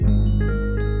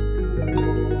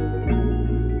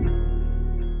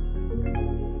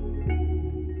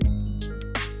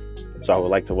So I would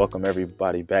like to welcome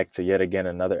everybody back to yet again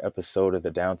another episode of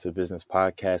the Down to Business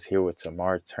podcast here with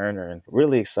Tamar Turner, and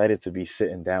really excited to be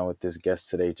sitting down with this guest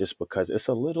today just because it's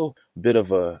a little bit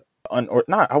of a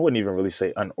I wouldn't even really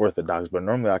say unorthodox, but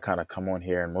normally I kind of come on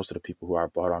here and most of the people who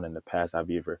I've brought on in the past,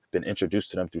 I've either been introduced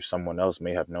to them through someone else,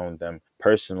 may have known them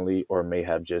personally, or may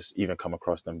have just even come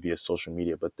across them via social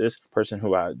media. But this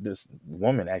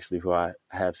woman actually who I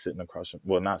have sitting across from,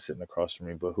 well, not sitting across from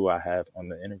me, but who I have on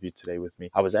the interview today with me,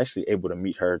 I was actually able to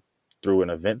meet her through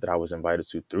an event that I was invited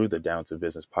to through the Down to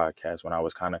Business podcast when I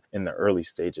was kind of in the early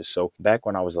stages. So back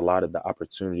when I was allotted the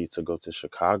opportunity to go to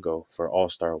Chicago for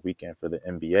All-Star Weekend for the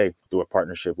NBA through a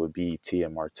partnership with BET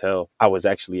and Martell, I was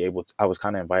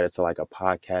kind of invited to like a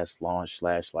podcast launch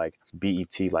 / like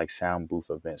BET like sound booth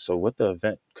event. So what the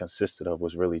event consisted of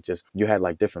was really just, you had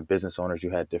like different business owners, you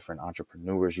had different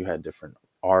entrepreneurs, you had different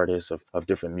artists of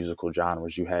different musical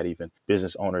genres. You had even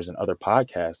business owners and other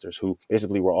podcasters who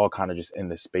basically were all kind of just in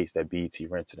the space that BET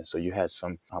rented. And so you had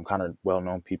some kind of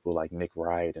well-known people like Nick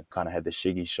Wright, and kind of had the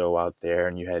Shiggy Show out there,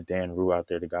 and you had Dan Rue out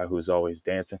there, the guy who was always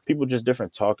dancing. People just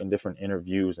different talk and different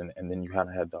interviews, and then you kind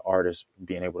of had the artists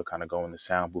being able to kind of go in the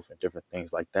sound booth and different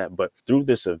things like that. But through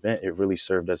this event, it really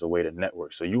served as a way to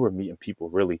network. So you were meeting people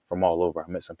really from all over. I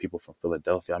met some people from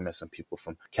Philadelphia. I met some people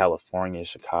from California,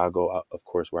 Chicago, of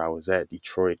course, where I was at,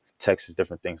 Detroit, Texas,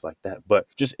 different things like that. But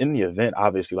just in the event,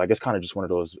 obviously, like, it's kind of just one of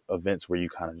those events where you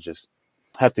kind of just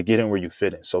have to get in where you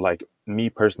fit in. So like me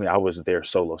personally, I was there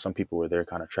solo. Some people were there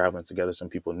kind of traveling together. Some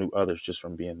people knew others just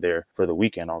from being there for the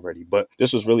weekend already. But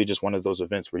this was really just one of those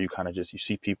events where you kind of just, you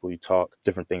see people, you talk,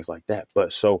 different things like that.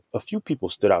 But so a few people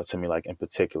stood out to me, like in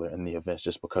particular in the events,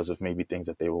 just because of maybe things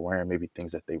that they were wearing, maybe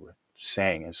things that they were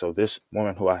saying. And so this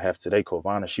woman who I have today,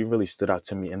 Kovana, she really stood out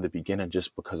to me in the beginning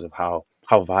just because of how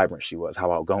vibrant she was,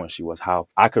 how outgoing she was, how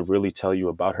I could really tell you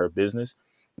about her business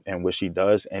and what she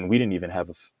does. And we didn't even have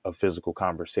a physical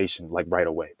conversation like right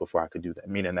away before I could do that.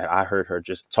 Meaning that I heard her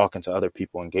just talking to other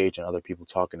people, engaging other people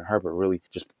talking to her, but really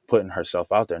just putting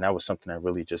herself out there. And that was something that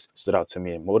really just stood out to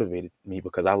me and motivated me,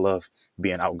 because I love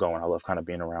being outgoing. I love kind of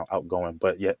being around outgoing,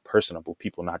 but yet personable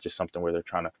people, not just something where they're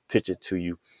trying to pitch it to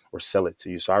you or sell it to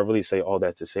you. So I really say all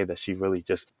that to say that she really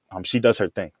just, she does her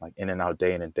thing, like in and out,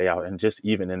 day in and day out. And just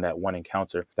even in that one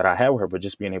encounter that I had with her, but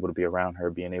just being able to be around her,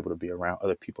 being able to be around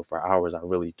other people for hours, I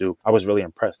was really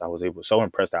impressed. So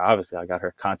impressed that obviously I got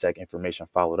her contact information,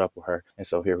 followed up with her. And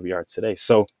so here we are today.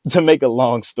 So to make a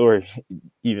long story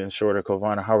even shorter,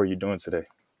 Kovana, how are you doing today?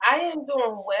 I am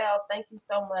doing well. Thank you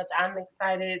so much. I'm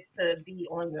excited to be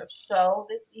on your show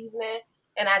this evening.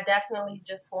 And I definitely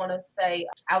just want to say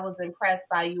I was impressed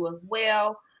by you as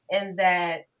well. And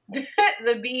that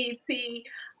the BET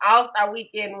All-Star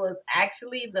Weekend was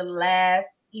actually the last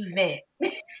event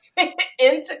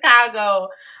in Chicago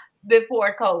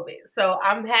before COVID. So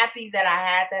I'm happy that I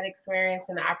had that experience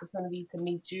and the opportunity to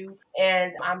meet you.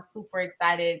 And I'm super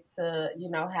excited to,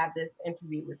 have this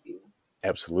interview with you.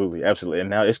 Absolutely. Absolutely.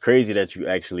 And now it's crazy that you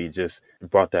actually just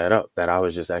brought that up, that I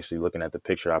was just actually looking at the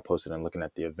picture I posted and looking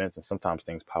at the events. And sometimes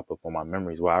things pop up on my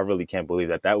memories where I really can't believe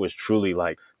that was truly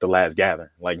like the last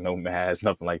gathering, like no mask,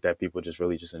 nothing like that. People just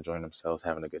really just enjoying themselves,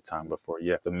 having a good time before,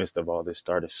 the midst of all this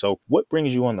started. So what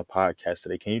brings you on the podcast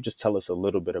today? Can you just tell us a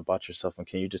little bit about yourself? And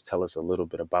can you just tell us a little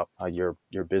bit about your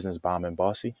business, Bomb and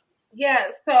Bossy? Yeah,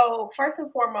 so first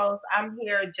and foremost, I'm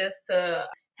here just to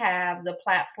have the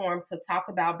platform to talk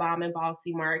about Bomb and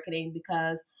Bossy marketing,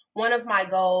 because one of my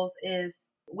goals is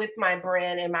with my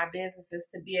brand and my business is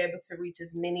to be able to reach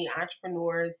as many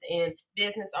entrepreneurs and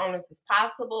business owners as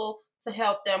possible to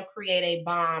help them create a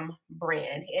bomb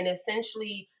brand. And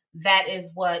essentially, that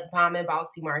is what Bomb and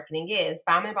Bossy Marketing is.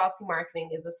 Bomb and Bossy Marketing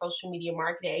is a social media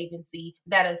marketing agency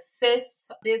that assists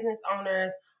business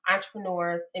owners,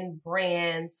 entrepreneurs, and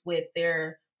brands with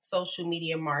their social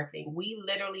media marketing. We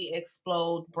literally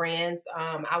explode brands.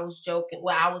 I was joking.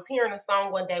 Well, I was hearing a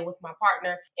song one day with my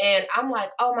partner, and I'm like,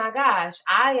 oh my gosh,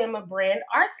 I am a brand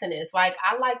arsonist. Like,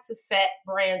 I like to set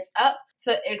brands up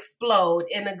to explode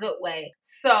in a good way.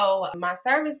 So my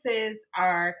services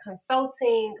are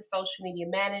consulting, social media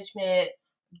management,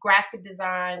 graphic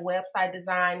design, website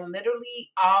design,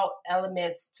 literally all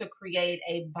elements to create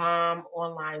a bomb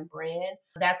online brand.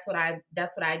 That's what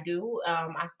I do.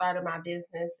 I started my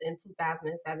business in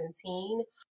 2017,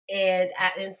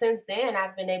 and since then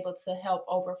I've been able to help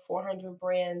over 400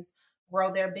 brands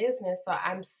grow their business. So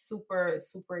I'm super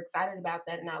super excited about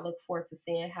that, and I look forward to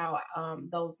seeing how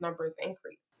those numbers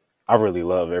increase. I really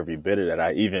love every bit of that.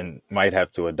 I even might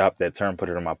have to adopt that term, put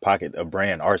it in my pocket, a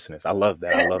brand arsonist. I love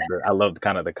that. I love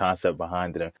kind of the concept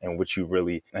behind it and what you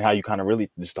really, and how you kind of really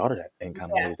started that and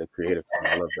kind of Yeah. made it a creative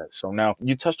thing. I love that. So now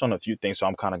you touched on a few things. So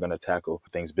I'm kind of going to tackle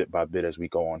things bit by bit as we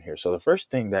go on here. So the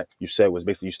first thing that you said was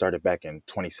basically you started back in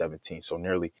 2017. So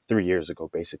nearly 3 years ago,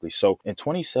 basically. So in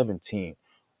 2017,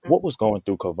 what was going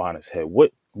through Kavana's head?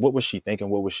 What was she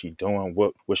thinking? What was she doing?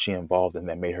 What was she involved in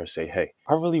that made her say, hey,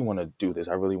 I really want to do this.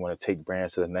 I really want to take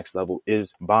brands to the next level.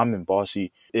 Is Bomb and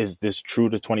Bossy, is this true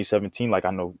to 2017? Like I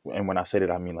know, and when I say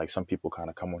that, I mean like some people kind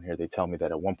of come on here, they tell me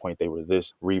that at one point they were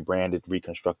this, rebranded,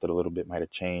 reconstructed a little bit, might have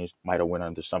changed, might have went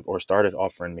under some, or started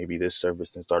offering maybe this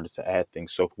service and started to add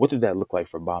things. So what did that look like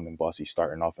for Bomb and Bossy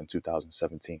starting off in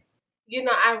 2017?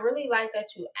 I really like that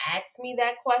you asked me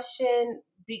that question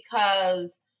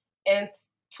because in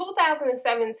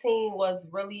 2017 was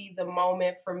really the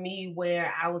moment for me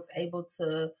where I was able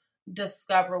to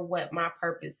discover what my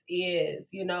purpose is.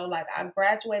 Like I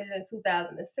graduated in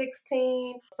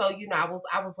 2016. So,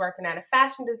 I was working at a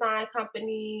fashion design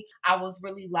company. I was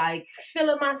really like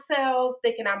feeling myself,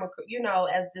 thinking I'm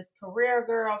as this career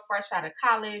girl, fresh out of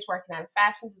college, working at a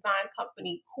fashion design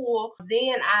company. Cool.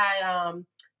 Then I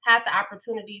had the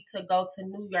opportunity to go to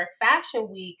New York Fashion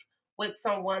Week with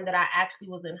someone that I actually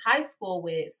was in high school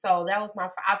with. So that was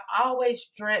I've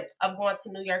always dreamt of going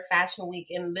to New York Fashion Week,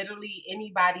 and literally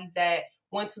anybody that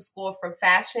went to school for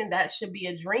fashion, that should be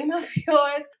a dream of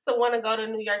yours to want to go to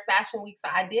New York Fashion Week. So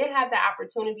I did have the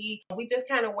opportunity. We just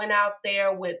kind of went out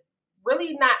there with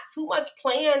really not too much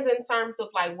plans in terms of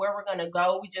like where we're going to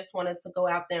go. We just wanted to go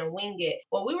out there and wing it.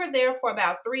 Well, we were there for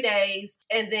about 3 days.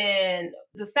 And then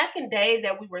the second day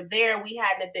that we were there, we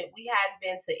hadn't been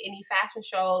to any fashion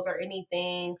shows or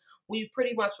anything. We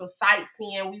pretty much was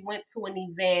sightseeing. We went to an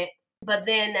event. But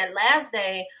then that last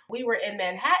day, we were in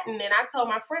Manhattan, and I told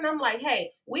my friend, I'm like,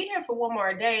 hey, we here for one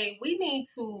more day. We need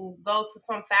to go to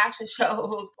some fashion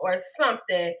shows or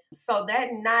something. So that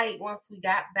night, once we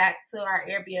got back to our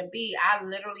Airbnb, I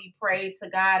literally prayed to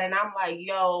God, and I'm like,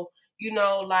 yo,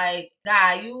 like,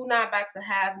 God, you not about to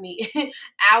have me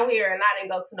out here and I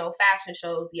didn't go to no fashion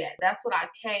shows yet. That's what I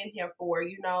came here for.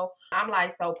 I'm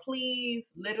like, so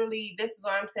please, literally, this is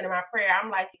what I'm saying in my prayer. I'm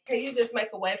like, can you just make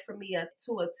a way for me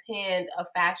to attend a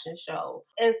fashion show?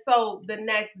 And so the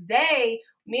next day,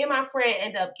 me and my friend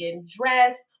end up getting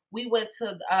dressed. We went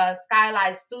to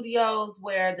Skylight Studios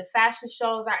where the fashion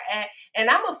shows are at.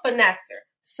 And I'm a finesser.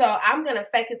 So I'm going to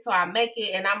fake it till I make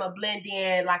it, and I'm going to blend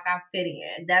in like I fit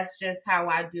in. That's just how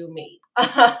I do me.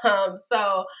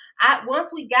 So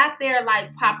once we got there,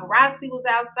 like paparazzi was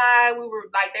outside. We were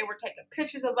like, they were taking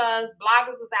pictures of us.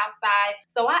 Bloggers was outside.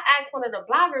 So I asked one of the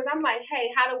bloggers, I'm like,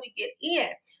 hey, how do we get in?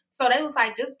 So they was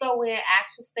like, just go in,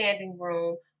 ask for standing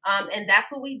room. And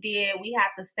that's what we did. We had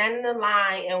to stand in the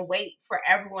line and wait for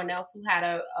everyone else who had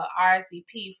a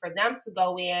RSVP for them to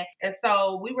go in. And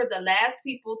so we were the last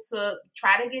people to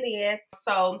try to get in.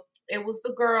 So it was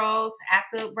the girls at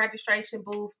the registration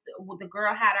booth. The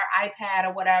girl had her iPad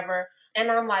or whatever.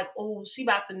 And I'm like, oh, she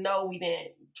about to know we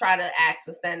didn't try to ask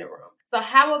for standing room. So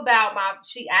how about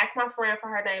she asked my friend for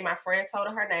her name. My friend told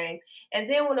her name. And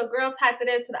then when the girl typed it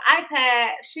into the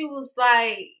iPad, she was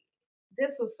like,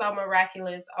 this was so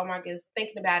miraculous. Oh my goodness,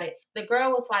 thinking about it. The girl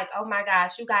was like, oh my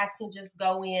gosh, you guys can just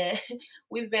go in.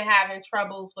 We've been having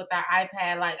troubles with our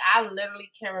iPad. Like, I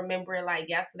literally can remember it like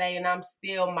yesterday, and I'm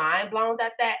still mind blown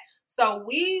at that. So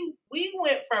we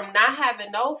went from not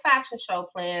having no fashion show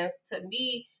plans to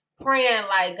me praying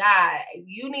like, God,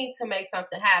 you need to make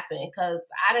something happen, because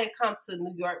I didn't come to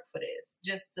New York for this,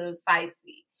 just to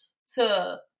sightsee,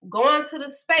 to going to the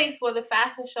space where the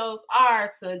fashion shows are,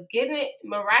 to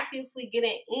miraculously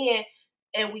getting in.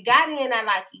 And we got in at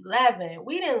like 11.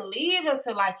 We didn't leave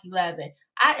until like 11.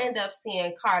 I end up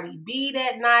seeing Cardi B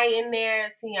that night in there,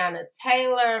 Tiana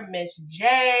Taylor, Miss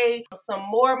J, some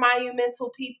more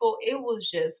monumental people. It was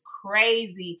just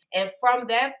crazy. And from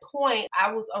that point,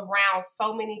 I was around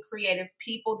so many creative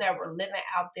people that were living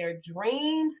out their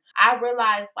dreams. I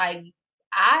realized, like,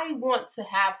 I want to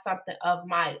have something of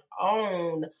my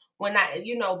own. When I,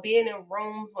 being in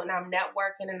rooms when I'm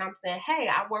networking and I'm saying, hey,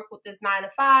 I work with this 9 to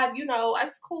 5,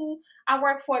 it's cool. I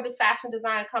work for the fashion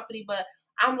design company, but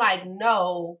I'm like,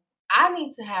 no, I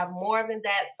need to have more than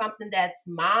that, something that's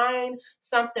mine,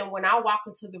 something when I walk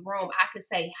into the room, I could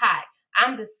say, hi,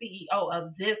 I'm the CEO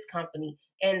of this company.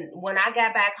 And when I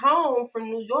got back home from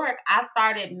New York, I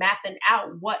started mapping out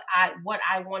what I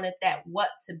wanted that what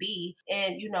to be.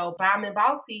 And, Bomb and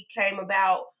Bossy came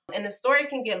about And the story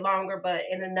can get longer, but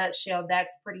in a nutshell,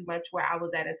 that's pretty much where I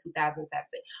was at in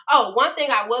 2017. Oh, one thing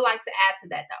I would like to add to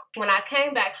that though. When I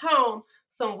came back home,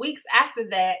 some weeks after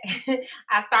that,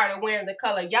 I started wearing the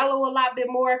color yellow a lot bit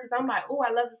more because I'm like, oh,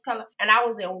 I love this color. And I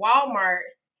was in Walmart.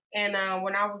 And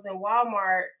when I was in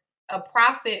Walmart, a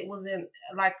prophet was in,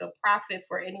 like a prophet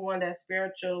for anyone that's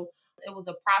spiritual. It was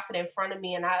a prophet in front of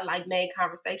me, and I like made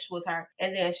conversation with her.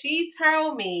 And then she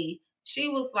told me, she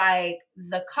was like,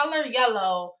 the color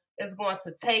yellow is going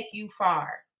to take you far.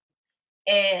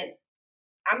 And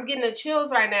I'm getting the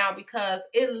chills right now because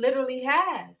it literally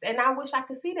has. And I wish I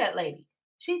could see that lady.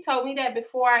 She told me that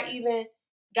before I even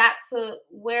got to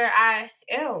where I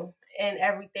am and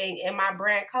everything. And my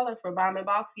brand color for Bomb and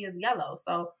Bossy is yellow.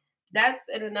 So that's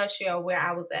in a nutshell where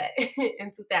I was at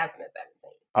in 2017.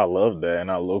 I love that.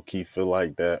 And I low key feel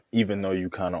like that, even though you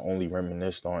kind of only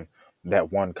reminisced on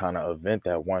that one kind of event,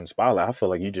 that one spotlight, I feel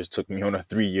like you just took me on a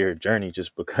 3-year journey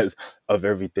just because of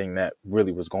everything that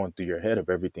really was going through your head, of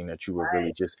everything that you were really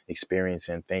Right. just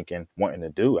experiencing, thinking, wanting to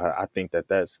do. I think that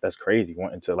that's crazy.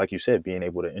 Wanting to, like you said, being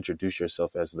able to introduce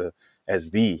yourself as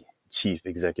the chief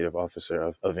executive officer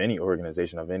of any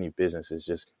organization, of any business, is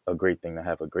just a great thing to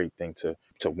have, a great thing to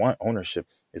want. Ownership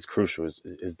is crucial,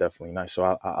 is definitely nice.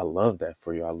 So I love that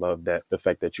for you. I love that, the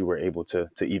fact that you were able to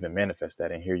even manifest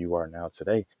that, and here you are now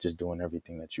today, just doing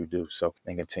everything that you do. So,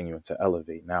 and continuing to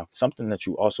elevate. Now, something that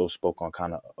you also spoke on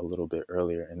kind of a little bit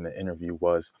earlier in the interview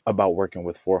was about working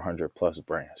with 400 plus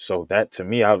brands. So that, to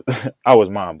me, I I was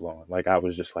mind blown. Like, I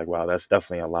was just like, wow, that's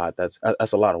definitely a lot. That's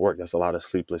a lot of work. That's a lot of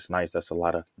sleepless nights. That's a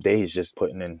lot of days just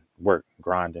putting in work,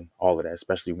 grinding, all of that,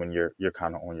 especially when you're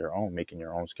kind of on your own, making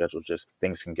your own schedule. Just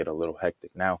things can get a little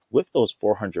hectic. Now, with those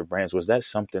 400 brands, was that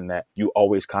something that you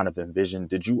always kind of envisioned?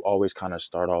 Did you always kind of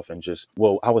start off and just,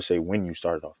 well, I would say when you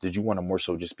started off, did you want to more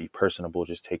so just be personable,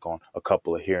 just take on a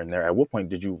couple of here and there? At what point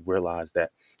did you realize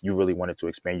that you really wanted to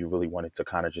expand? You really wanted to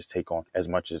kind of just take on as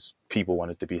much as people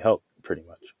wanted to be helped, pretty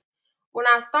much? When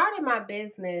I started my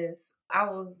business, I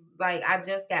was like, I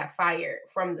just got fired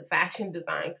from the fashion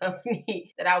design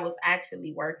company that I was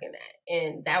actually working at.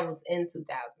 And that was in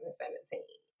 2017.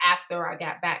 After I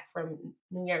got back from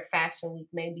New York Fashion Week,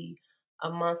 maybe a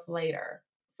month later,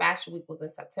 Fashion Week was in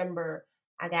September.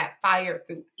 I got fired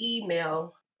through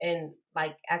email and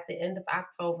like at the end of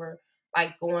October,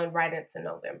 like going right into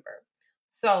November.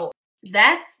 So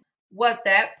that's what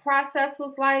that process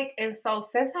was like. And so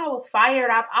since I was fired,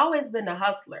 I've always been a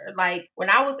hustler. Like when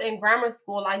I was in grammar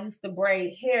school, I used to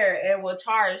braid hair and would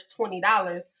charge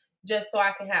 $20 just so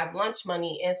I can have lunch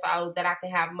money and so that I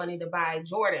can have money to buy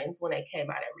Jordans when they came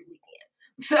out every weekend.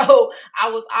 So I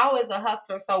was always a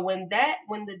hustler. So when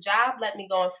the job let me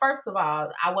go, and first of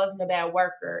all, I wasn't a bad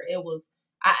worker. It was,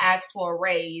 I asked for a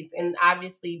raise and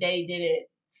obviously they didn't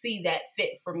see that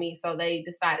fit for me. So they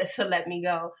decided to let me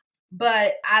go.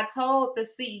 But I told the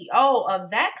CEO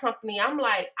of that company, I'm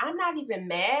like, I'm not even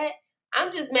mad.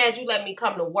 I'm just mad you let me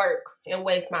come to work and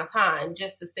waste my time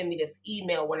just to send me this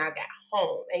email when I got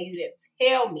home and you didn't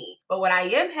tell me. But what I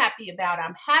am happy about,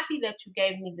 I'm happy that you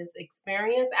gave me this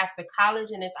experience after college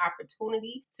and this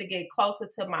opportunity to get closer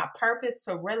to my purpose,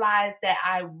 to realize that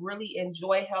I really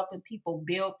enjoy helping people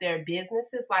build their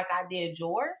businesses like I did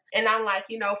yours. And I'm like,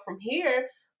 from here,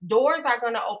 doors are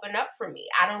going to open up for me.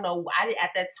 I don't know.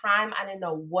 At that time, I didn't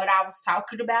know what I was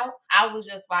talking about. I was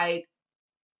just like,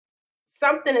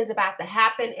 something is about to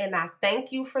happen, and I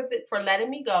thank you for letting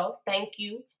me go. Thank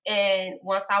you. And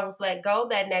once I was let go,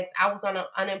 I was on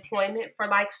unemployment for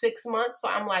like 6 months. So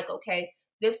I'm like, okay,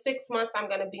 this 6 months I'm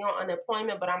going to be on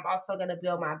unemployment, but I'm also going to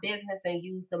build my business and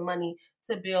use the money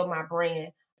to build my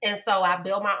brand. And so I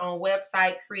built my own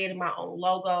website, created my own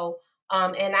logo.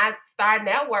 And I started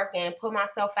networking, put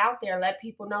myself out there, let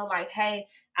people know like, hey,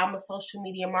 I'm a social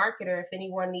media marketer. If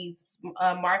anyone needs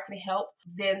marketing help,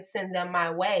 then send them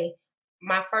my way.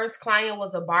 My first client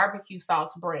was a barbecue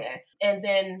sauce brand. And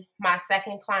then my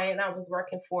second client, I was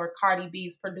working for Cardi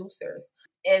B's producers.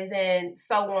 And then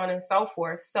so on and so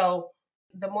forth. So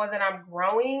the more that I'm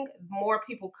growing, more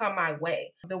people come my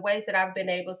way. The way that I've been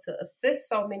able to assist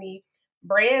so many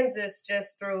brands is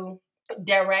just through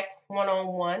direct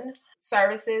one-on-one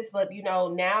services. But,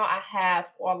 now I have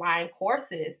online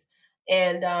courses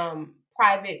and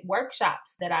private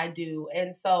workshops that I do.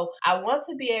 And so I want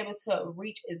to be able to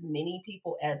reach as many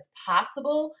people as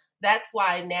possible. That's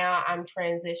why now I'm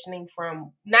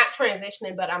not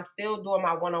transitioning, but I'm still doing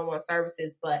my one-on-one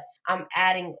services, but I'm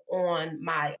adding on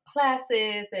my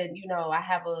classes. And, I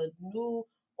have a new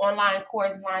online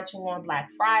course launching on Black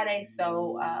Friday.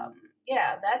 So,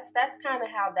 yeah, that's kind of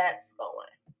how that's going.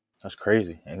 That's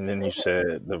crazy. And then you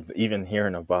said even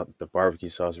hearing about the barbecue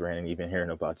sauce brand, and even hearing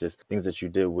about just things that you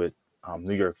did with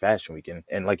New York Fashion Week.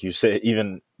 And like you said,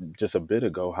 even just a bit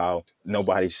ago, how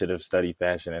nobody should have studied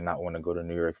fashion and not want to go to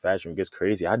New York Fashion Week. It's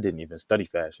crazy. I didn't even study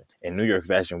fashion. And New York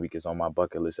Fashion Week is on my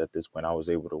bucket list at this point. I was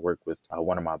able to work with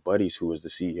one of my buddies who was the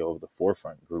CEO of the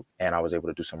Forefront Group. And I was able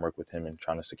to do some work with him and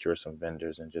trying to secure some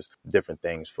vendors and just different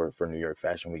things for New York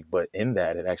Fashion Week. But in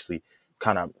that, it actually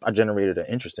I generated an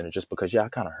interest in it just because, I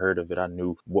kind of heard of it. I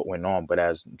knew what went on, but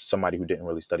as somebody who didn't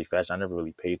really study fashion, I never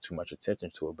really paid too much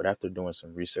attention to it. But after doing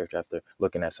some research, after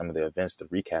looking at some of the events, the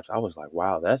recaps, I was like,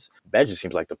 wow, that just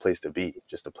seems like the place to be,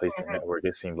 just a place to network.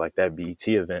 It seemed like that BET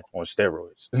event on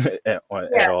steroids at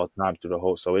all times through the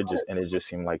whole. So it just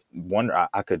seemed like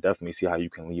I could definitely see how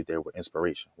you can leave there with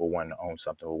inspiration, with wanting to own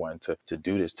something, with wanting to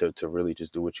do this, to really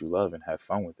just do what you love and have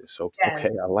fun with it. So,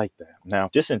 okay, I like that. Now,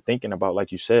 just in thinking about,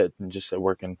 like you said, just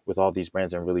working with all these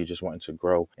brands and really just wanting to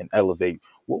grow and elevate,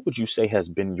 what would you say has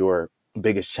been your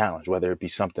biggest challenge, whether it be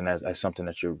something as something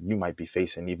that you might be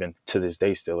facing even to this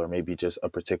day still, or maybe just a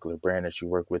particular brand that you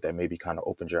work with that maybe kind of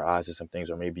opened your eyes to some things,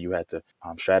 or maybe you had to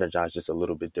strategize just a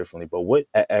little bit differently. But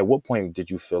at what point did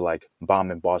you feel like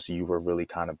Bomb and Bossy, you were really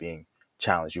kind of being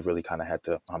challenged? You really kind of had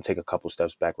to take a couple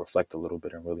steps back, reflect a little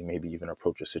bit, and really maybe even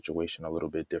approach a situation a little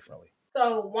bit differently?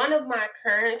 So one of my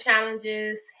current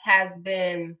challenges has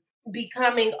been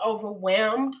becoming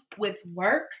overwhelmed with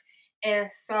work. And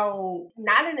so,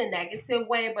 not in a negative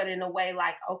way, but in a way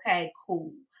like, okay,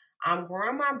 cool. I'm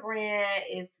growing my brand.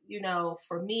 It's,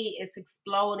 for me, it's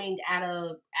exploding at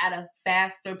a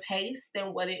faster pace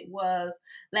than what it was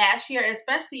last year,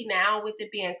 especially now with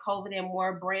it being COVID and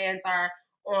more brands are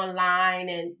online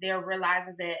and they're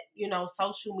realizing that,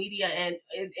 social media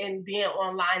and being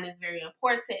online is very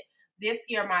important. This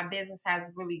year, my business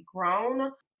has really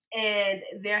grown. And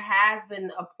there has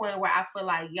been a point where I feel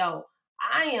like,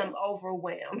 I am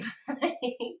overwhelmed.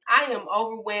 I am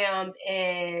overwhelmed.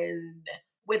 And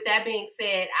with that being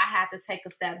said, I have to take a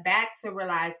step back to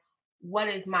realize what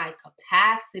is my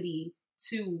capacity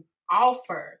to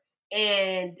offer.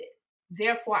 And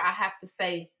therefore, I have to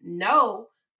say no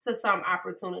to some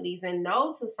opportunities and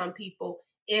no to some people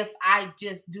if I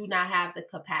just do not have the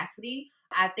capacity.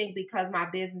 I think because my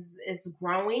business is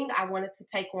growing, I wanted to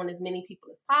take on as many people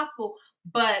as possible.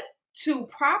 But to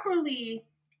properly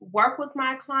work with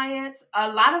my clients, a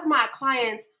lot of my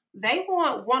clients, they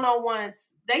want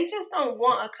one-on-ones. They just don't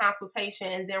want a consultation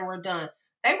and then we're done.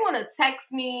 They want to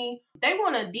text me. They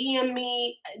want to DM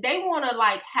me. They want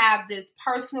to have this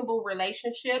personable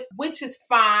relationship, which is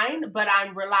fine. But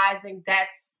I'm realizing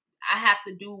I have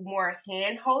to do more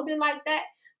hand holding like that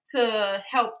to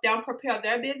help them prepare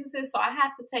their businesses. So I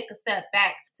have to take a step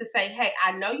back to say, hey,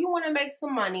 I know you want to make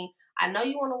some money. I know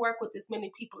you want to work with as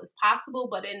many people as possible,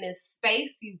 but in this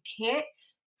space, you can't,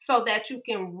 so that you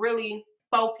can really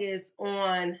focus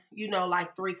on,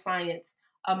 3 clients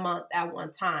a month at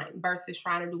one time versus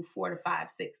trying to do 4 to 5,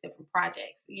 6 different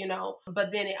projects,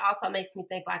 But then it also makes me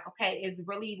think okay, it's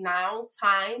really now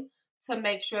time to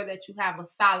make sure that you have a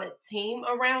solid team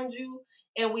around you.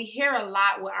 And we hear a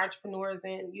lot with entrepreneurs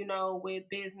and, with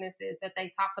businesses that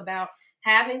they talk about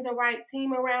having the right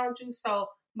team around you. So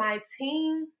my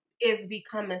team is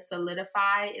becoming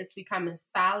solidified. It's becoming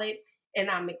solid. And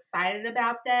I'm excited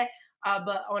about that.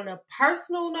 But on a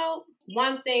personal note,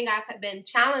 one thing I've been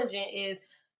challenging is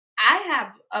I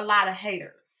have a lot of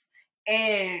haters.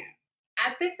 And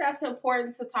I think that's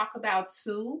important to talk about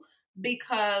too,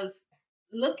 because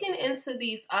looking into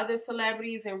these other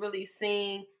celebrities and really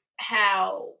seeing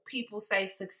how people say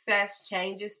success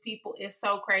changes people is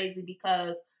so crazy,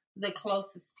 because the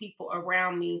closest people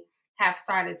around me have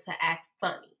started to act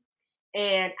funny.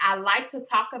 And I like to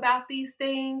talk about these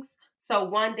things. So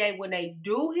one day when they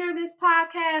do hear this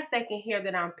podcast, they can hear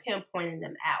that I'm pinpointing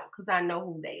them out because I know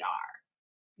who they are.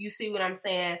 You see what I'm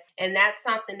saying? And that's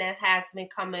something that has been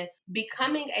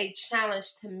becoming a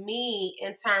challenge to me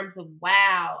in terms of,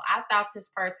 wow, I thought this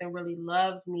person really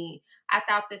loved me. I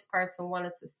thought this person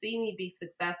wanted to see me be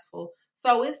successful.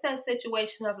 So it's that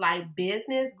situation of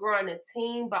business, growing a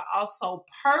team, but also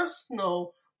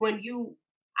personal when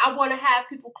I want to have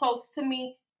people close to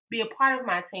me be a part of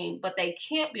my team, but they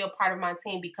can't be a part of my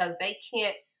team because they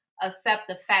can't accept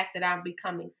the fact that I'm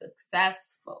becoming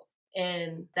successful.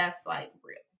 And that's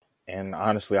real. And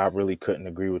honestly, I really couldn't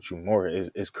agree with you more.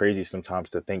 It's crazy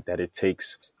sometimes to think that it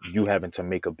takes you having to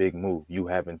make a big move, you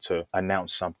having to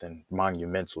announce something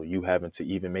monumental, you having to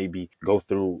even maybe go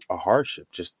through a hardship,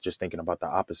 just thinking about the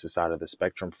opposite side of the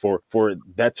spectrum for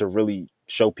that to really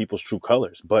show people's true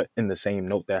colors. But in the same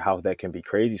note, that how that can be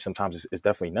crazy, sometimes it's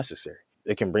definitely necessary.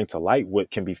 It can bring to light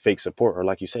what can be fake support, or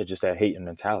like you said, just that hating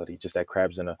mentality, just that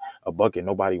crabs in a bucket.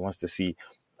 Nobody wants to see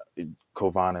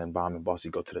Covana and Bomb and Bossy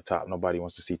go to the top. Nobody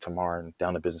wants to see Tamar and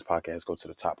Down the Business Podcast go to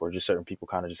the top. Or just certain people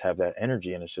kind of just have that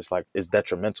energy, and it's just like it's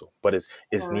detrimental, but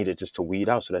it's needed just to weed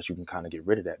out so that you can kind of get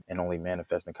rid of that and only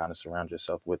manifest and kind of surround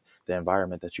yourself with the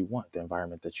environment that you want, the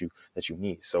environment that you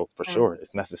need. So for sure,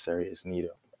 it's necessary, it's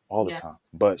needed all the time.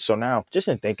 But so now, just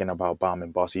in thinking about Bomb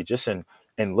and Bossy, just in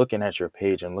looking at your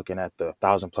page and looking at the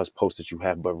 1,000+ posts that you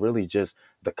have, but really just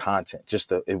the content,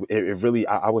 just it really,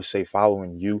 I would say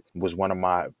following you was one of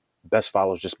my best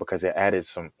follows just because it added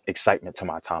some excitement to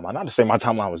my timeline. Not to say my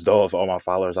timeline was dull for all my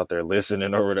followers out there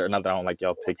listening or whatever. Not that I don't like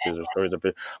y'all pictures or stories up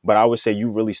there, but I would say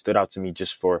you really stood out to me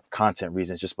just for content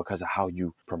reasons, just because of how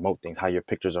you promote things, how your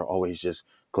pictures are always just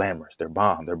glamorous. They're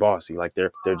bomb, they're bossy. Like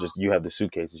they're just, you have the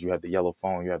suitcases, you have the yellow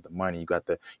phone, you have the money,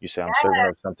 you say I'm serving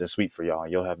up something sweet for y'all,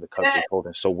 and you'll have the cup you're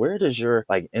holding. So where does your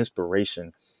like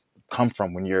inspiration come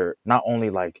from when you're not only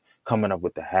like coming up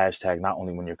with the hashtags, not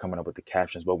only when you're coming up with the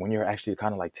captions, but when you're actually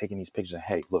kind of like taking these pictures and,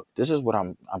 hey, look, this is what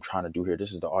I'm trying to do here.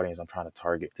 This is the audience I'm trying to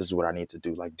target. This is what I need to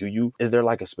do. Like, is there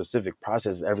like a specific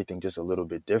process? Is everything just a little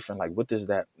bit different? Like,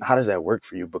 how does that work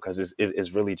for you? Because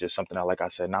it's really just something that, like I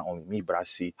said, not only me, but I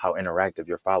see how interactive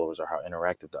your followers are, how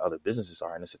interactive the other businesses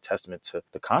are. And it's a testament to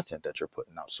the content that you're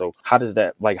putting out. So how do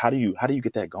you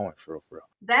get that going for real?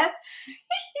 That's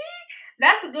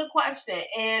a good question.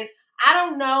 And I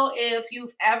don't know if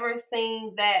you've ever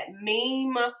seen that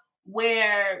meme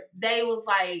where they was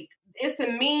like, it's a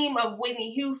meme of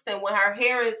Whitney Houston when her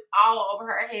hair is all over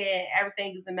her head,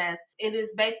 everything is a mess. It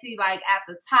is basically like at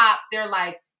the top, they're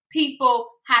like, people,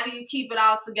 how do you keep it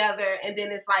all together? And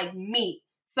then it's like me.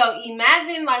 So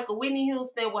imagine like a Whitney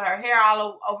Houston with her hair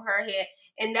all over her head.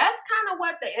 And that's kind of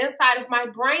what the inside of my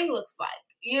brain looks like.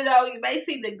 You know, you may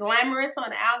see the glamorous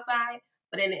on the outside,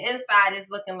 but in the inside, it's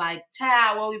looking like,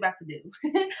 child, what we about to do?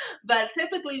 But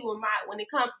typically, when it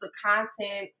comes to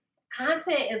content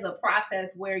is a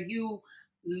process where you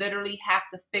literally have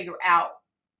to figure out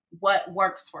what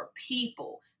works for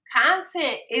people.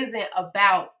 Content isn't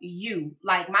about you.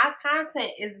 Like, my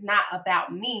content is not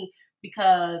about me,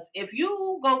 because if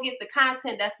you gonna get the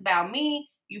content that's about me,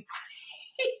 you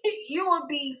will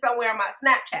be somewhere on my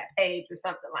Snapchat page or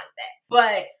something like that.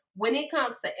 But when it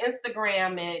comes to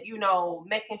Instagram and, you know,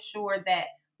 making sure that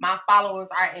my followers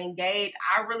are engaged,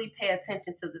 I really pay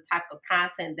attention to the type of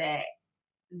content that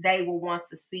they will want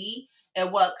to see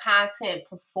and what content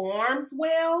performs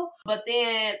well. But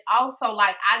then also,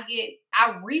 like, I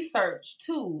research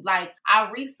too. Like,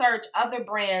 I research other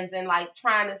brands and like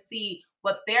trying to see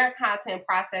what their content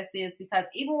process is, because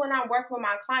even when I work with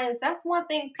my clients, that's one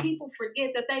thing people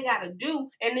forget that they got to do,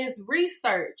 and is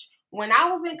research. When I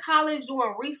was in college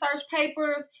doing research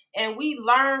papers, and we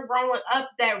learned growing up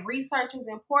that research is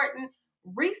important,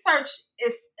 research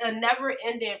is a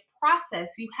never-ending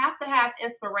process. You have to have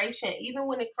inspiration. Even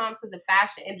when it comes to the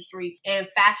fashion industry and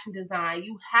fashion design,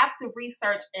 you have to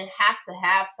research and have to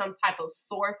have some type of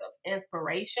source of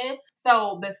inspiration.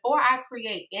 So before I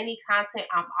create any content,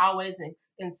 I'm always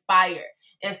inspired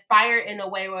in a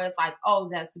way where it's like, oh,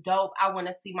 that's dope, I want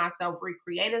to see myself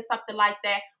recreating something like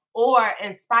that. Or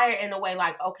inspire in a way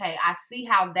like, okay, I see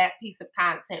how that piece of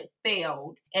content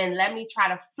failed, and let me try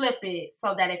to flip it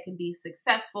so that it can be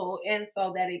successful and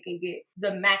so that it can get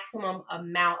the maximum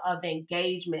amount of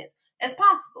engagements as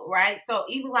possible, right? So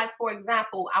even like, for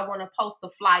example, I want to post a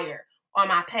flyer on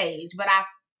my page, but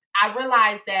I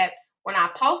realized that when I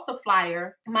post a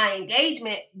flyer, my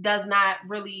engagement does not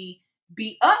really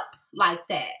be up like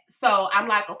that. So I'm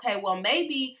like, okay, well,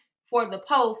 maybe for the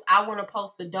post, I want to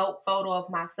post a dope photo of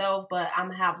myself, but I'm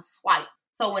going to have a swipe.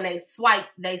 So when they swipe,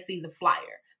 they see the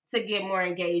flyer to get more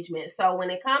engagement. So when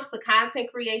it comes to content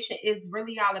creation, it's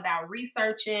really all about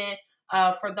researching.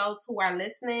 For those who are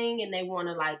listening and they want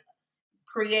to like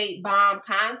create bomb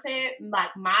content,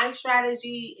 like my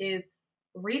strategy is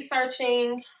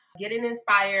researching, getting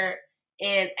inspired,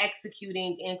 and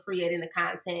executing and creating the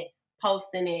content,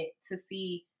 posting it to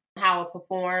see how it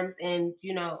performs. And,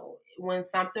 you know, when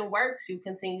something works, you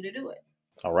continue to do it.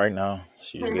 All right, now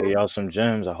she just gave y'all some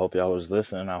gems. I hope y'all was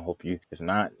listening. I hope you, if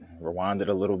not, rewind it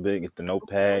a little bit, get the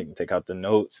notepad, take out the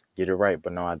notes, get it right.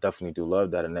 But no, I definitely do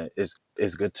love that. And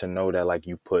it's good to know that like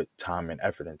you put time and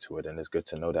effort into it. And it's good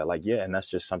to know that like, yeah, and that's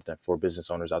just something for business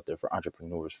owners out there, for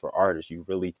entrepreneurs, for artists. You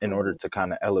really, in order to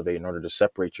kind of elevate, in order to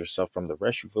separate yourself from the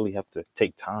rest, you really have to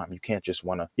take time. You can't just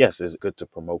want to, yes, it's good to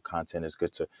promote content. It's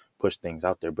good to push things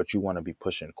out there, but you want to be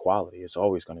pushing quality. It's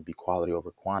always going to be quality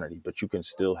over quantity, but you can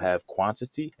still have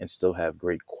quantity and still have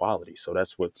great quality. So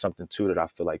that's something too that I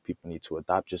feel like people need to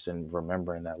adopt, just in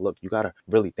remembering that, look, you got to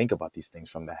really think about these things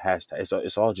from the hashtag.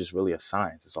 It's all just really a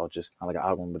science. It's all just, like an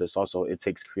algorithm, but it's also, it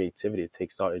takes creativity, it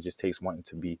takes thought, it just takes wanting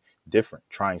to be different,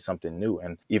 trying something new.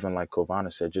 And even like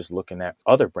Kovana said, just looking at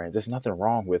other brands, there's nothing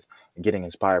wrong with getting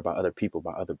inspired by other people,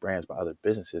 by other brands, by other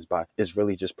businesses, by it's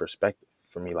really just perspective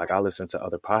for me. Like I listen to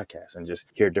other podcasts and just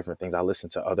hear different things. I listen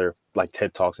to other like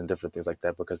TED Talks and different things like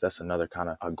that, because that's another kind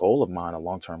of a goal of mine, a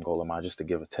long-term goal of mine, just to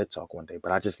give a TED Talk one day.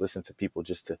 But I just listen to people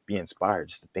just to be inspired,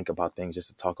 just to think about things, just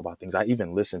to talk about things. I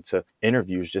even listen to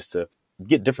interviews just to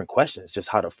get different questions, just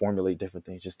how to formulate different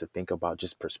things, just to think about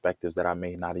just perspectives that I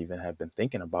may not even have been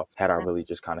thinking about had I really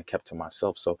just kind of kept to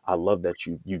myself. So I love that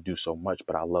you do so much,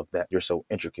 but I love that you're so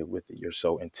intricate with it. You're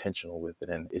so intentional with it.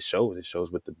 And it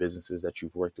shows with the businesses that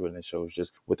you've worked with, and it shows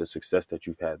just with the success that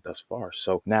you've had thus far.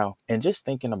 So now, and just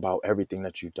thinking about everything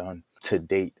that you've done to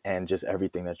date and just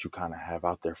everything that you kind of have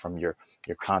out there, from your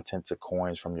content to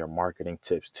coins, from your marketing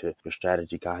tips to your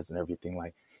strategy guides and everything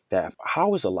like that,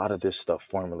 how is a lot of this stuff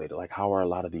formulated? Like, how are a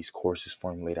lot of these courses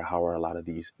formulated? How are a lot of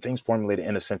these things formulated,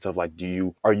 in a sense of like,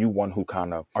 are you one who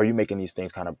are you making these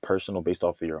things kind of personal based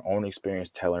off of your own experience,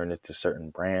 tailoring it to certain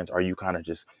brands? Are you kind of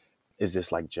just, is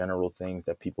this like general things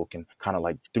that people can kind of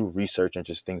like through research and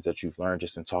just things that you've learned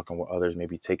just in talking with others,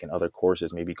 maybe taking other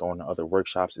courses, maybe going to other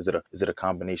workshops? Is it a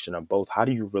combination of both? How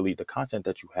do you really, the content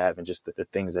that you have and just the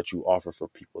things that you offer for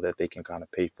people that they can kind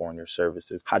of pay for in your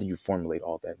services, how do you formulate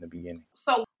all that in the beginning?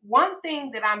 So one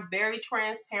thing that I'm very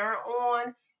transparent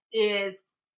on is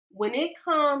when it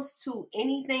comes to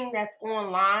anything that's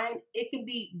online, it can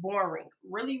be boring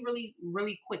really, really,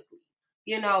 really quickly.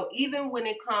 Even when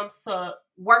it comes to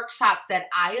workshops that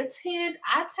I attend,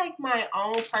 I take my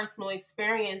own personal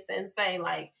experience and say,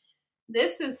 like,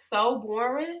 this is so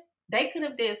boring. They could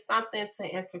have did something to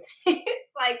entertain.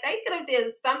 Like, they could have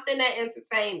did something that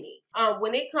entertained me.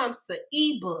 When it comes to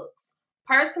ebooks,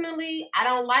 personally, I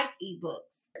don't like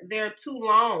ebooks. They're too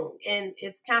long, and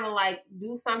it's kind of like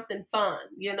do something fun,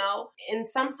 And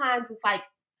sometimes it's like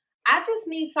I just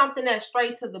need something that's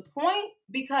straight to the point,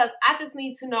 because I just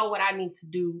need to know what I need to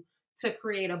do to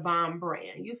create a bomb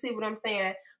brand. You see what I'm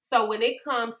saying? So when it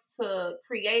comes to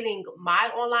creating my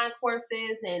online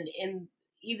courses and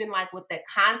even like with the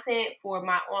content for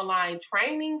my online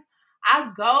trainings,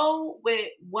 I go with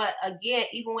what, again,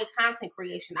 even with content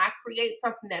creation, I create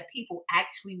something that people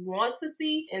actually want to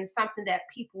see and something that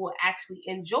people will actually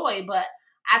enjoy. But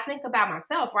I think about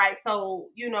myself, right? So,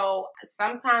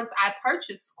 sometimes I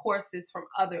purchase courses from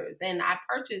others, and I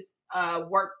purchase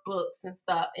workbooks and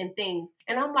stuff and things.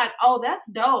 And I'm like, oh, that's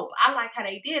dope. I like how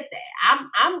they did that.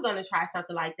 I'm going to try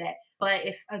something like that. But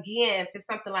if it's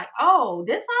something like, oh,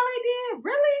 this all they did?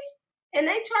 Really? And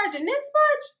they charging this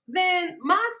much? Then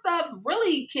my stuff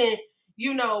really can,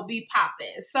 be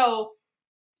popping. So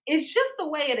it's just the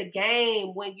way of the game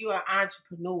when you're an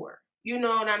entrepreneur. You know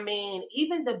what I mean?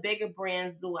 Even the bigger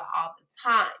brands do it all the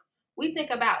time. We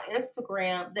think about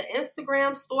Instagram, the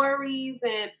Instagram stories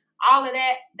and all of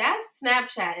that, that's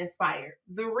Snapchat inspired.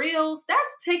 The reels, that's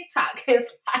TikTok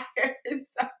inspired.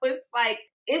 So it's like,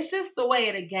 it's just the way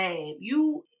of the game.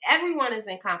 Everyone is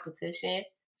in competition.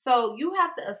 So you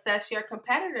have to assess your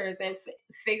competitors and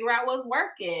figure out what's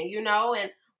working,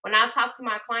 And when I talk to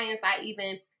my clients, I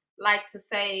even like to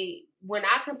say, when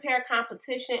I compare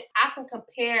competition, I can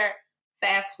compare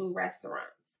fast food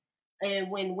restaurants. And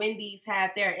when Wendy's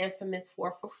had their infamous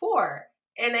 4 for $4,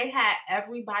 and they had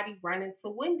everybody running to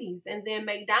Wendy's, and then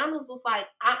McDonald's was like,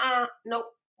 nope,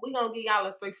 we're gonna give y'all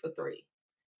a 3 for $3.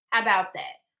 How about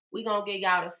that? We're gonna give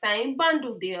y'all the same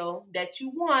bundle deal that you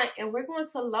want, and we're going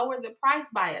to lower the price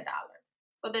by $1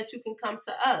 so that you can come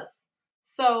to us.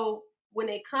 So when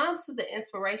it comes to the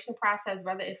inspiration process,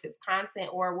 whether if it's content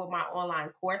or with my online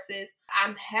courses,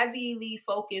 I'm heavily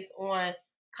focused on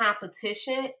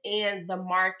competition and the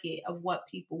market of what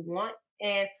people want.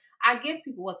 And I give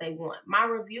people what they want. My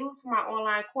reviews for my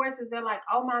online courses, they're like,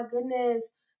 oh my goodness,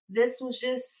 this was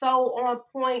just so on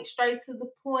point, straight to the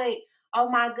point. Oh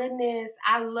my goodness,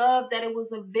 I love that it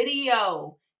was a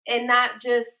video and not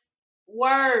just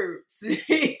words,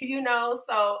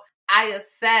 So I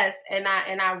assess and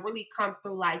I really come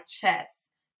through like chess,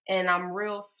 and I'm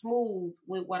real smooth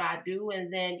with what I do,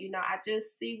 and then I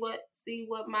just see what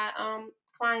my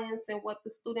clients and what the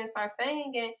students are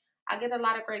saying, and I get a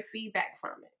lot of great feedback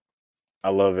from it. I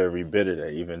love every bit of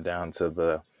that, even down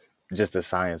to just the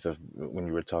science of when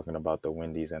you were talking about the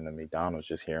Wendy's and the McDonald's,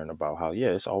 just hearing about how,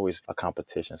 yeah, it's always a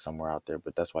competition somewhere out there,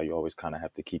 but that's why you always kind of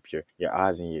have to keep your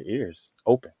eyes and your ears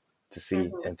open to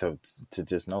see and to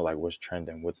just know like what's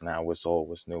trending, what's now, what's old,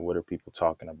 what's new, what are people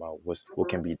talking about, what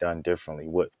can be done differently,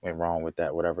 what went wrong with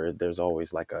that, whatever. There's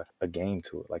always like a game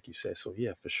to it, like you said. So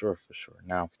yeah, for sure.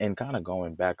 Now, and kind of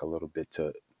going back a little bit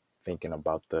to thinking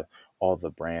about all the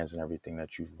brands and everything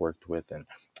that you've worked with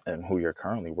and who you're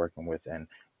currently working with, and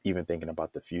even thinking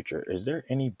about the future, is there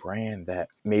any brand that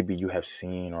maybe you have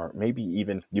seen, or maybe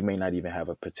even you may not even have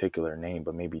a particular name,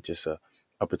 but maybe just a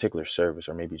particular service,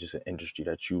 or maybe just an industry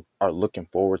that you are looking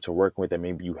forward to working with that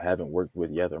maybe you haven't worked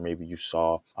with yet, or maybe you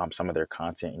saw some of their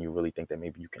content and you really think that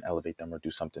maybe you can elevate them or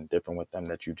do something different with them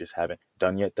that you just haven't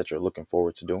done yet that you're looking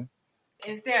forward to doing?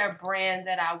 Is there a brand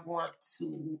that I want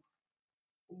to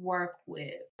work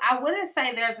with? I wouldn't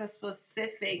say there's a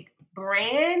specific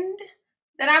brand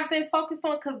that I've been focused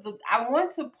on, because I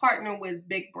want to partner with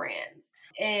big brands.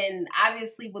 And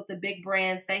obviously, with the big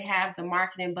brands, they have the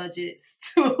marketing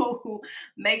budgets to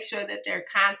make sure that their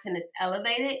content is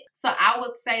elevated. So I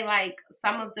would say, like,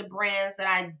 some of the brands that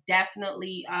I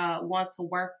definitely want to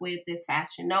work with is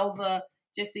Fashion Nova,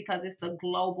 just because it's a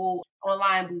global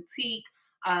online boutique.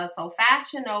 So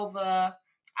Fashion Nova.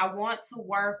 I want to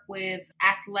work with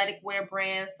athletic wear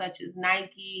brands such as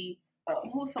Nike.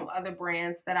 Who's some other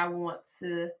brands that I want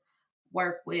to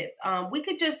work with? We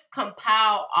could just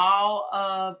compile all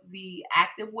of the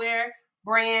activewear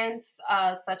brands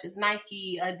such as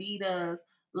Nike, Adidas,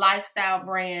 lifestyle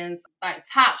brands like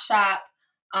Topshop,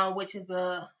 which is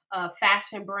a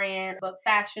fashion brand, but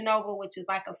Fashion Nova, which is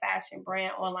like a fashion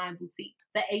brand online boutique,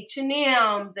 the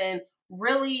H&Ms, and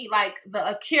really like the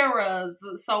Akiras.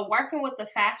 So working with the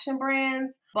fashion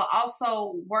brands, but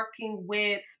also working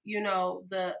with,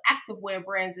 the activewear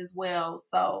brands as well.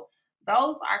 So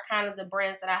those are kind of the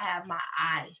brands that I have my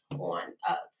eye on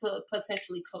to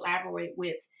potentially collaborate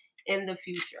with in the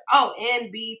future. Oh,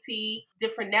 and BT,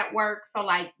 different networks. So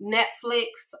like Netflix,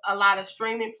 a lot of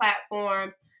streaming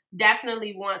platforms.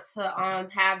 Definitely want to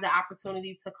have the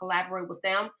opportunity to collaborate with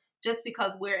them, just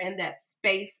because we're in that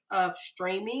space of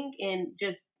streaming and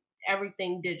just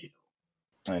everything digital.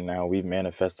 And now we've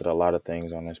manifested a lot of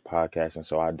things on this podcast. And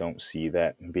so I don't see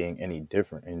that being any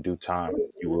different. In due time,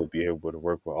 you will be able to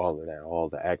work with all of that, all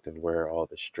the activewear, all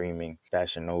the streaming,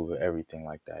 Fashion Nova, everything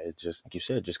like that. It just, like you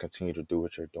said, just continue to do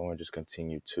what you're doing. Just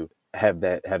continue to have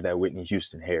that Whitney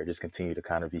Houston hair. Just continue to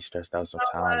kind of be stressed out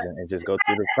sometimes and just go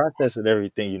through the process and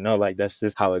everything, like that's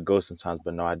just how it goes sometimes.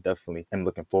 But no, I definitely am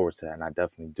looking forward to that. And I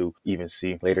definitely do even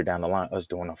see later down the line us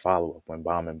doing a follow-up when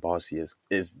Bomb and Bossy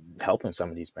is helping some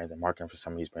of these brands and marketing for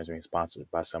some of these brands, being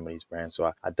sponsored by some of these brands. So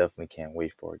I definitely can't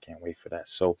wait for it. Can't wait for that.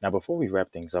 So now, before we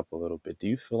wrap things up a little bit, do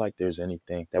you feel like there's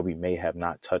anything that we may have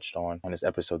not touched on this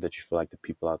episode that you feel like the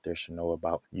people out there should know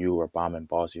about you or Bomb and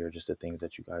Bossy, or just the things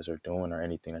that you guys are doing, or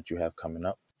anything that you have coming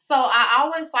up? So I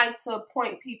always like to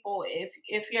point people,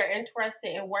 if you're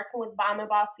interested in working with Bomb and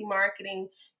Bossy Marketing,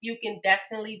 you can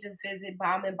definitely just visit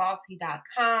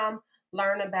bombandbossy.com,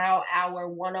 learn about our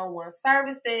one-on-one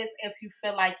services. If you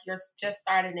feel like you're just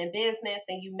starting in business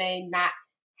and you may not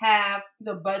have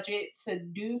the budget to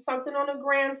do something on a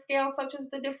grand scale, such as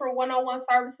the different one-on-one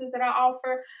services that I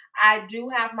offer, I do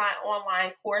have my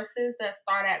online courses that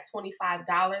start at $25.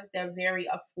 They're very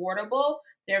affordable.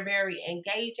 They're very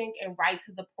engaging and right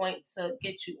to the point to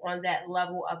get you on that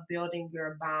level of building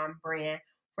your bomb brand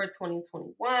for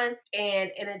 2021.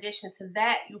 And in addition to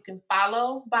that, you can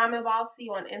follow Bomb and Bossy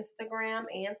on Instagram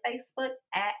and Facebook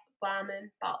at Bomb and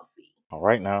Bossy. All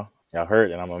right, now. Y'all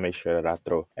heard, and I'm going to make sure that I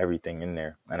throw everything in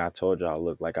there. And I told y'all,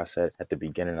 look, like I said at the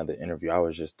beginning of the interview, I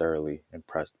was just thoroughly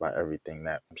impressed by everything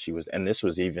that she was. And this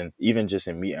was even just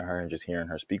in meeting her and just hearing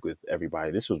her speak with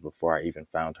everybody. This was before I even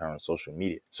found her on social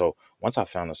media. So once I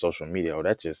found the social media,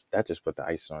 that just put the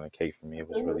icing on the cake for me. It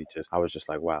was really I was just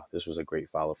like, wow, this was a great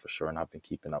follow for sure. And I've been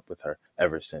keeping up with her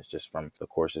ever since, just from the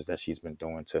courses that she's been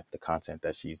doing to the content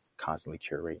that she's constantly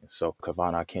curating. So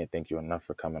Kavana, I can't thank you enough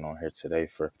for coming on here today,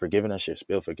 for giving us your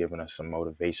spiel, for giving us some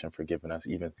motivation, for giving us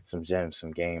even some gems, some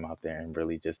game out there, and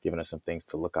really just giving us some things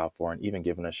to look out for, and even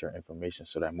giving us your information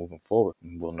so that moving forward,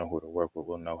 we'll know who to work with.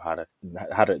 We'll know how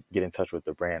to get in touch with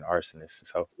the brand Arsonist.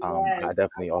 So I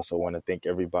definitely also want to thank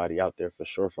everybody out there for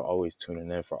sure, for always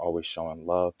tuning in, for always showing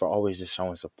love, for always just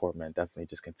showing support, man. Definitely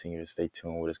just continue to stay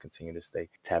tuned with us, continue to stay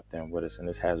tapped in with us. And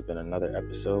this has been another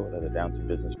episode of the Down to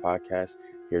Business podcast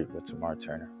here with Tamar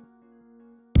Turner.